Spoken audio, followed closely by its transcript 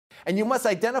And you must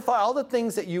identify all the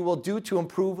things that you will do to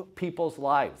improve people's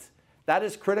lives. That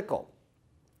is critical.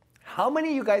 How many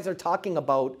of you guys are talking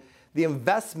about the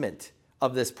investment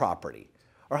of this property?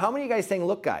 Or how many of you guys saying,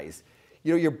 look guys,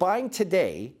 you're buying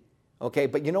today, okay,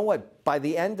 but you know what, by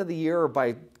the end of the year or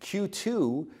by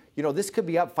Q2, this could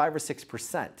be up 5 or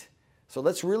 6%. So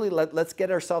let's really, let's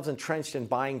get ourselves entrenched in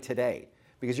buying today,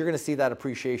 because you're gonna see that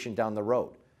appreciation down the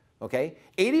road, okay?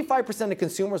 85% of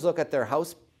consumers look at their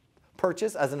house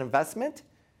purchase as an investment,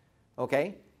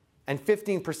 okay? And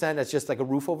 15% as just like a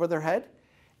roof over their head.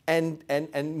 And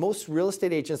most real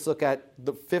estate agents look at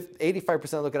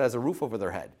 85% look at it as a roof over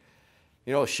their head.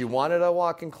 She wanted a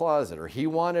walk-in closet, or he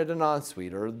wanted an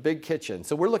ensuite, or a big kitchen.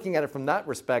 So we're looking at it from that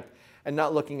respect and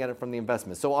not looking at it from the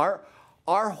investment. So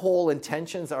our whole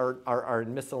intentions are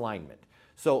in misalignment.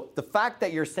 So the fact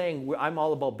that you're saying I'm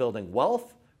all about building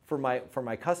wealth for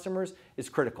my customers is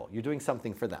critical. You're doing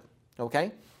something for them,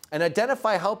 okay? And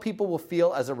identify how people will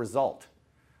feel as a result,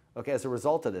 okay, as a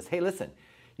result of this. Hey, listen,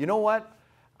 you know what?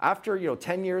 After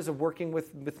 10 years of working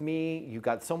with me, you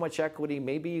got so much equity,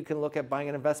 maybe you can look at buying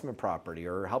an investment property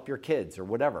or help your kids or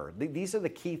whatever. These are the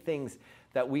key things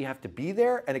that we have to be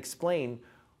there and explain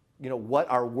what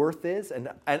our worth is and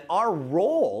our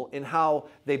role in how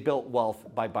they built wealth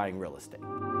by buying real estate.